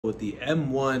What the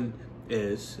M1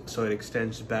 is, so it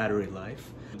extends battery life.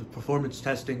 The performance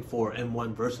testing for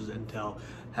M1 versus Intel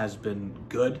has been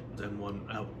good. M1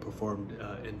 outperformed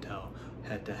Intel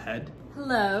head-to-head.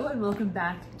 Hello and welcome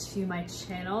back to my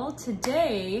channel.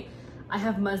 Today I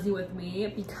have Muzzy with me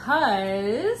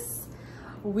because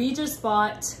we just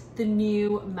bought the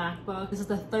new MacBook. This is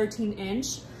the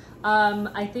 13-inch.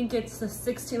 I think it's the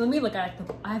 16. Let me look at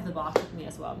it. I have the box with me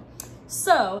as well.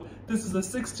 So this is a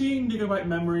 16GB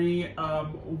memory,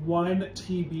 1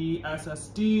 TB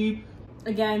SSD.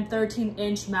 Again,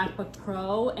 13-inch MacBook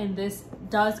Pro, and this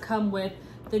does come with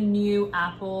the new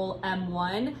Apple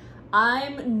M1.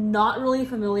 I'm not really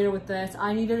familiar with this.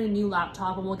 I needed a new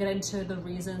laptop, and we'll get into the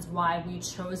reasons why we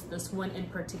chose this one in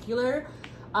particular.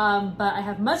 But I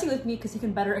have Muzzy with me because he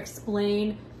can better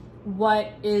explain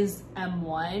what is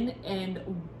M1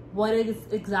 and what is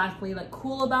exactly like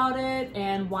cool about it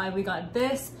and why we got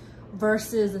this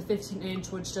versus the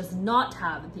 15-inch, which does not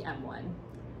have the M1.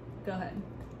 Go ahead.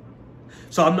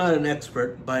 So I'm not an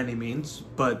expert by any means,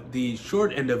 but the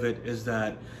short end of it is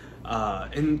that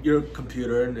in your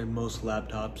computer and in most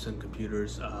laptops and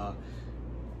computers,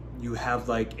 you have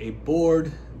like a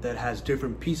board that has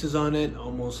different pieces on it,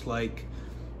 almost like,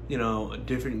 you know,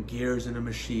 different gears in a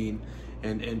machine.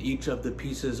 And each of the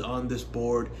pieces on this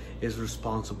board is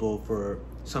responsible for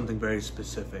something very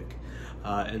specific.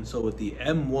 And so what the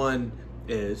M1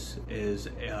 is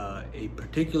a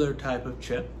particular type of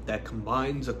chip that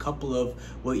combines a couple of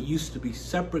what used to be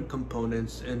separate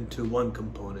components into one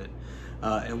component.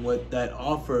 And what that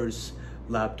offers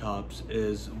laptops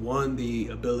is, one, the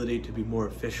ability to be more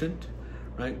efficient,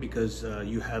 right? Because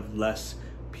you have less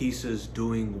pieces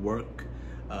doing work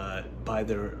by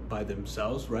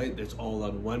themselves, right? It's all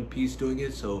on one piece doing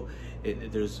it, so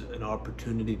there's an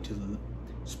opportunity to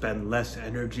spend less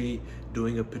energy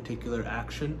doing a particular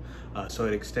action, so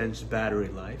it extends battery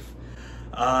life.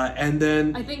 And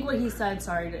then I think what he said,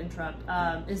 sorry to interrupt,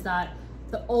 is that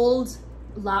the old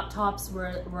laptops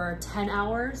were 10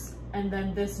 hours, and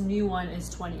then this new one is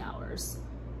 20 hours,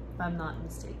 if I'm not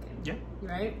mistaken. Yeah.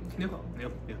 Right? Yeah. Cool.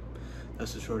 Yeah.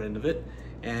 That's the short end of it.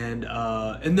 And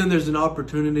then there's an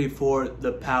opportunity for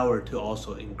the power to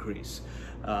also increase.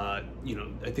 You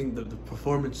know, I think the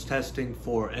performance testing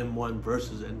for M1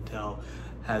 versus Intel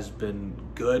has been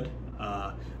good.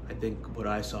 I think what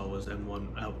I saw was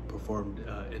M1 outperformed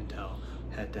Intel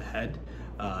head-to-head.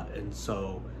 And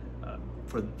so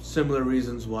for similar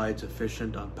reasons why it's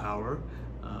efficient on power,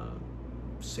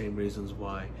 same reasons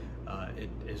why it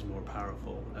is more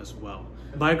powerful as well.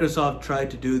 Microsoft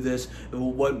tried to do this.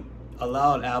 What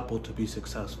allowed Apple to be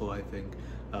successful, I think,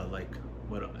 like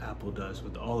what Apple does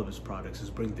with all of its products, is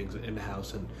bring things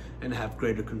in-house and have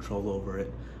greater control over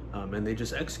it. And they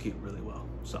just execute really well.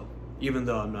 So even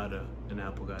though I'm not an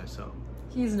Apple guy, so.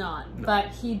 He's not, no. But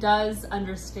he does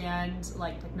understand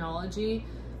like technology,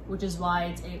 which is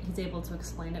why he's able to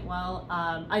explain it well.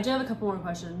 I do have a couple more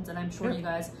questions, and I'm sure you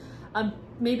guys,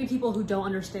 maybe people who don't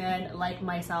understand like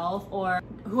myself or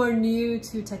who are new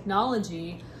to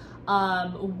technology,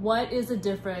 what is the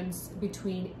difference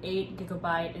between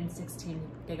 8GB and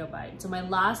 16GB? So my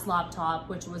last laptop,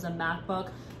 which was a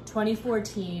MacBook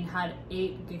 2014, had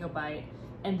 8GB,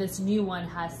 and this new one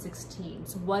has 16.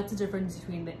 So what's the difference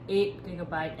between the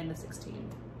 8GB and the 16?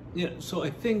 Yeah, so I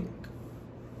think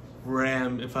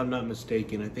RAM, if I'm not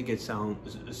mistaken, I think it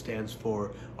stands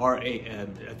for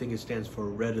RAM. I think it stands for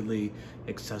readily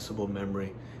accessible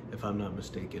memory, if I'm not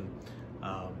mistaken.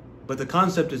 But the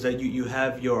concept is that you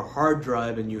have your hard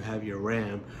drive and you have your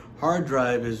RAM. Hard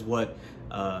drive is what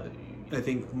I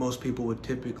think most people would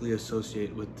typically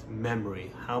associate with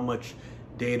memory. How much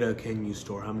data can you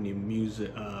store? How many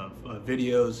music,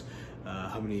 videos,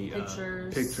 how many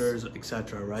pictures,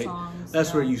 etc. Right? Songs, That's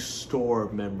yeah. where you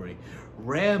store memory.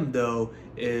 RAM, though,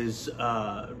 is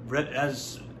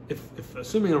if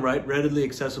assuming I'm right, readily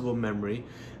accessible memory.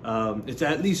 It's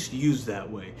at least used that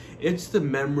way. It's the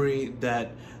memory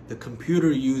that the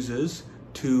computer uses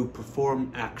to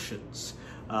perform actions.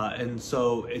 And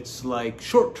so it's like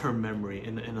short-term memory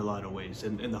in a lot of ways,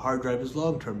 and the hard drive is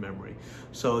long-term memory.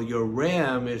 So your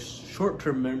RAM is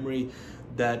short-term memory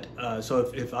that,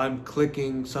 so if I'm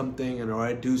clicking something or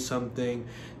I do something,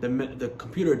 the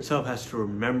computer itself has to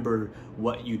remember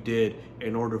what you did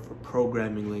in order for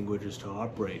programming languages to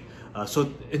operate.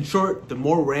 So in short, the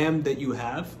more RAM that you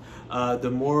have,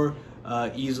 the more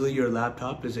easily your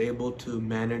laptop is able to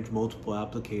manage multiple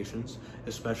applications,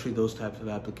 especially those types of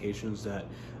applications that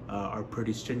are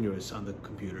pretty strenuous on the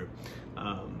computer.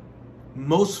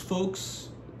 Most folks,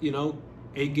 you know,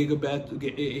 8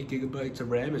 gigabytes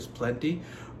of RAM is plenty,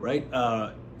 right?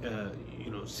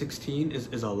 You know, 16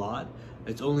 is a lot.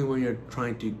 It's only when you're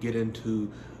trying to get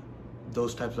into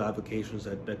those types of applications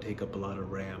that take up a lot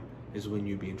of RAM is when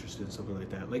you'd be interested in something like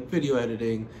that, like video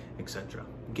editing, etc.,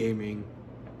 gaming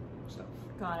stuff.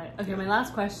 Got it. Okay, my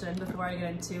last question before I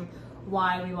get into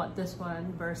why we want this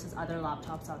one versus other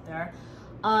laptops out there.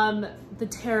 The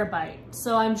terabyte.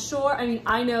 So I'm sure, I mean,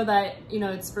 I know that, you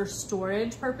know, it's for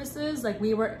storage purposes. Like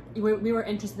we were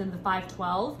interested in the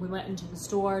 512. We went into the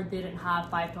store, they didn't have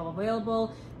 512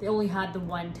 available. They only had the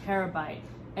 1 terabyte.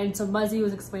 And so Muzzy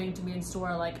was explaining to me in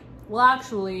store, like, well,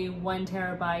 actually 1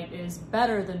 terabyte is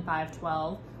better than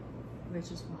 512,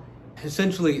 which is why.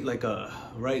 Essentially, like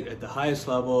right at the highest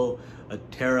level, a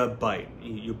terabyte.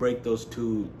 You break those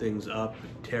two things up.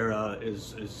 Tera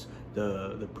is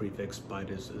the prefix,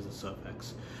 byte is a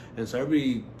suffix, and so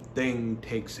everything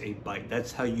takes a byte.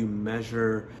 That's how you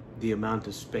measure the amount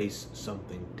of space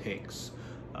something takes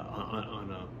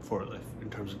on a forklift in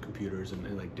terms of computers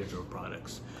and like digital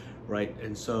products, right?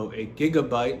 And so a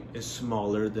gigabyte is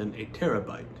smaller than a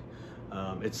terabyte.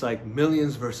 It's like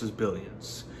millions versus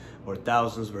billions, or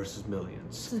thousands versus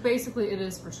millions. So basically it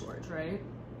is for storage, right?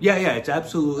 Yeah, it's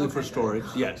absolutely okay, for storage.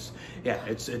 Good. Yes, yeah,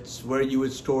 it's where you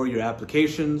would store your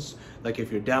applications, like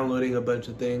if you're downloading a bunch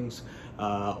of things,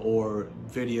 or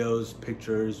videos,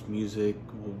 pictures, music,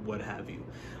 what have you.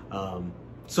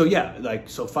 So yeah, like,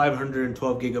 so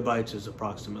 512 gigabytes is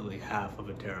approximately half of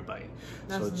a terabyte.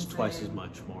 That's so it's insane. Twice as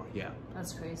much more. Yeah.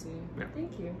 That's crazy. Yeah.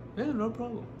 Thank you. Yeah, no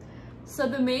problem. So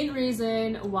the main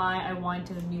reason why I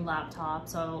wanted a new laptop,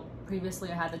 so previously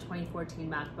I had the 2014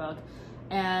 MacBook,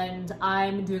 and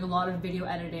I'm doing a lot of video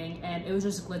editing and it was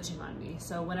just glitching on me.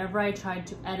 So whenever I tried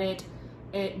to edit,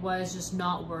 it was just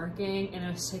not working, and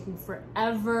it was taking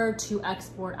forever to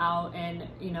export out and,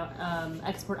 you know,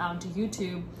 export out into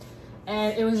YouTube.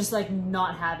 And it was just like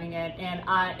not having it. And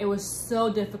it was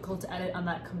so difficult to edit on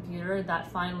that computer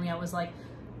that finally I was like,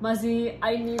 Muzzy,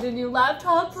 I need a new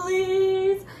laptop,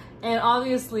 please. And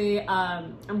obviously,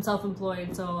 I'm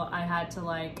self-employed, so I had to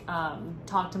like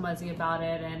talk to Muzzy about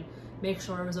it and make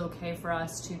sure it was okay for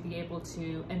us to be able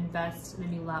to invest in a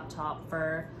new laptop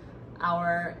for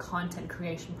our content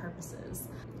creation purposes.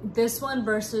 This one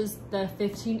versus the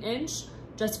 15-inch,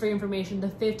 just for your information, the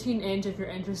 15-inch, if you're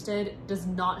interested, does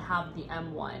not have the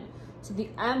M1. So the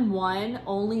M1,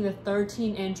 only the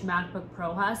 13-inch MacBook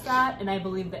Pro has that, and I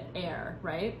believe the Air,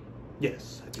 right?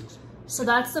 Yes, I think so. So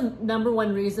that's the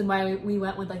 #1 reason why we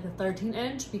went with like the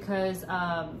 13-inch, because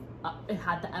it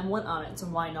had the M1 on it, so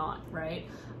why not, right?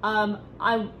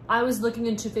 I was looking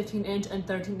into 15-inch and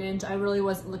 13-inch. I really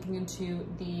wasn't looking into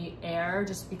the Air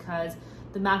just because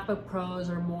the MacBook Pros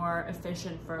are more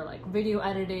efficient for like video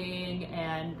editing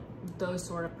and those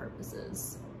sort of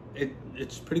purposes.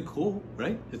 It's pretty cool,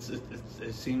 right?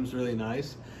 It seems really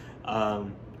nice. I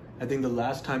think the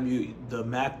last time the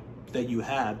Mac that you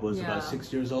had was about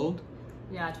 6 years old.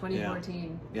 Yeah,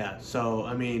 2014. Yeah, so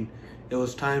I mean, it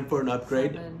was time for an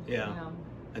upgrade. 7, yeah.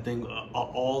 I think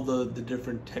all the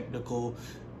different technical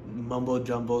mumbo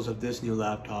jumbos of this new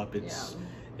laptop, it's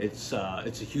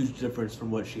a huge difference from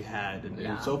what she had,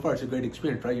 and so far it's a great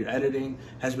experience, right? Your editing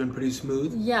has been pretty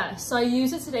smooth. Yeah, so I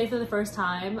used it today for the first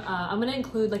time. I'm gonna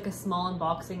include like a small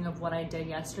unboxing of what I did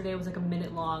yesterday. It was like a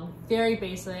minute long, very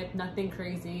basic, nothing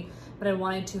crazy, but I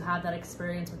wanted to have that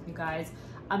experience with you guys.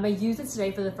 I used it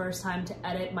today for the first time to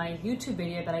edit my YouTube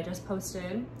video that I just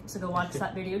posted, so go watch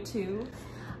that video too.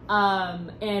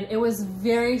 And it was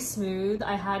very smooth.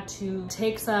 I had to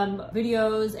take some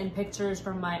videos and pictures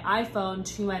from my iPhone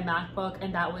to my MacBook,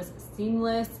 and that was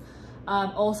seamless.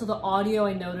 Also the audio,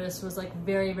 I noticed, was like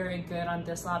very, very good on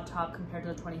this laptop compared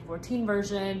to the 2014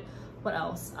 version. What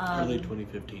else? Early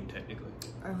 2015, technically.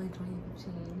 Early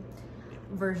 2015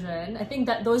 version. I think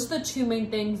that those are the two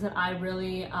main things that I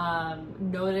really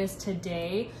noticed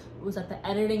today, was that the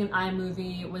editing in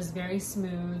iMovie was very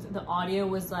smooth, the audio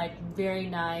was like very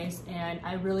nice, and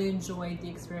I really enjoyed the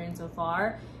experience so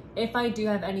far. If I do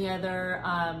have any other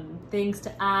things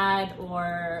to add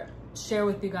or share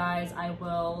with you guys, I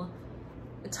will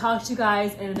talk to you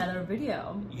guys in another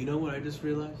video. You know what I just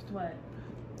realized? What?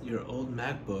 Your old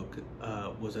MacBook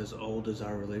was as old as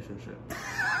our relationship.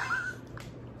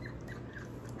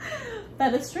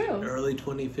 That is true. Early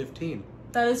 2015.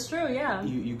 That is true, yeah.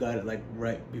 You got it like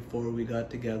right before we got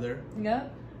together. Yeah.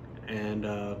 And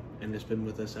it's been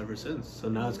with us ever since. So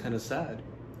now it's kind of sad.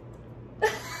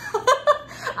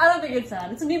 I don't think it's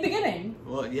sad. It's a new beginning.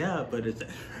 Well, yeah, but it's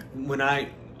when I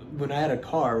had a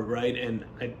car, right? And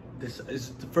this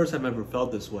is the first time I ever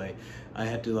felt this way. I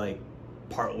had to like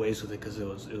part ways with it because it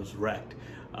was wrecked,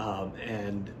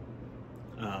 and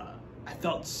I I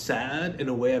felt sad in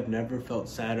a way I've never felt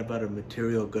sad about a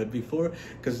material good before,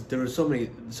 because there was so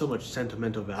much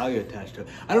sentimental value attached to it.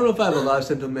 I don't know if I have a lot of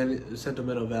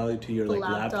sentimental value to your like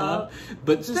laptop,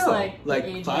 but just still,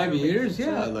 like 5 years,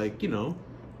 yeah, like, you know.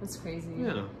 That's crazy.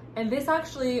 Yeah. And this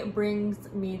actually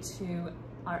brings me to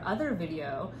our other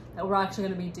video that we're actually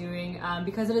going to be doing,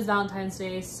 because it is Valentine's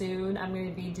Day soon. I'm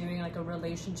going to be doing like a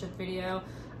relationship video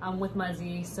with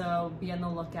Muzzy, so be on the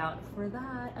lookout for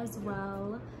that as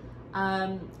well.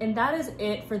 And that is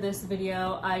it for this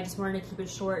video. I just wanted to keep it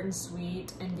short and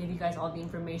sweet and give you guys all the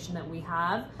information that we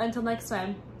have. Until next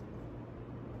time.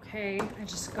 Okay, I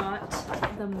just got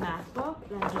the MacBook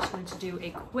and I'm just going to do a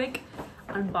quick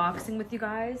unboxing with you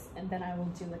guys, and then I will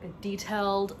do like a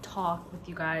detailed talk with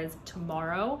you guys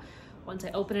tomorrow. Once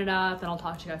I open it up, then I'll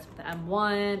talk to you guys about the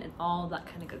M1 and all that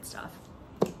kind of good stuff.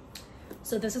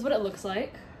 So this is what it looks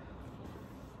like.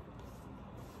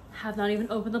 Have not even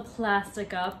opened the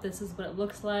plastic up. This is what it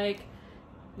looks like.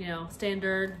 You know,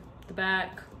 standard, the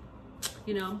back,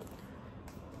 you know.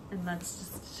 And let's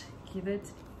just give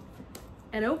it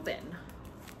an open.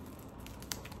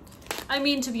 I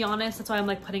mean, to be honest, that's why I'm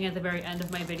like putting it at the very end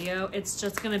of my video. It's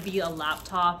just gonna be a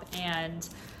laptop and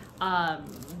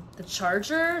the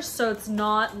charger. So it's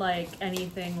not like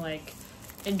anything like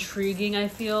intriguing, I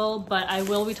feel, but I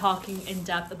will be talking in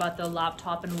depth about the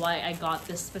laptop and why I got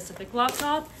this specific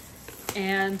laptop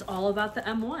and all about the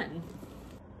M1.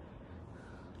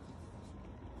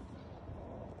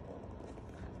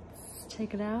 Let's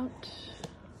take it out.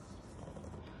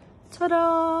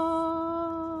 Ta-da!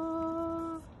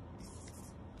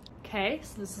 Okay,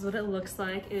 so this is what it looks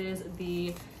like. It is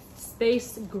the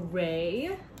space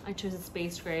gray. I chose a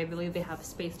space gray. I believe they have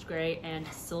space gray and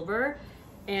silver.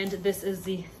 And this is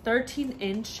the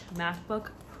 13-inch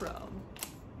MacBook Pro.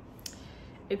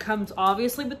 It comes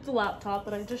obviously with the laptop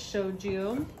that I just showed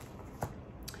you.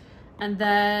 And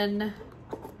then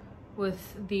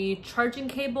with the charging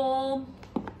cable,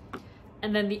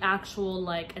 and then the actual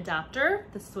like adapter.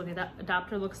 This is what the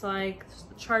adapter looks like. This is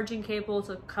the charging cable,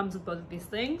 so it comes with both of these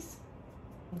things.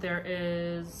 There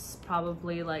is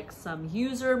probably like some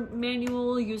user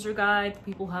manual, user guide for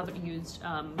people who haven't used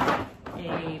a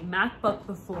MacBook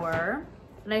before.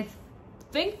 And I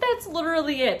think that's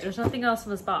literally it. There's nothing else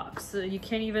in this box. So you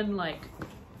can't even like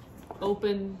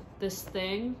open this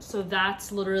thing. So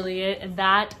that's literally it. And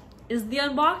that is the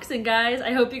unboxing, guys.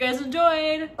 I hope you guys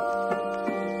enjoyed.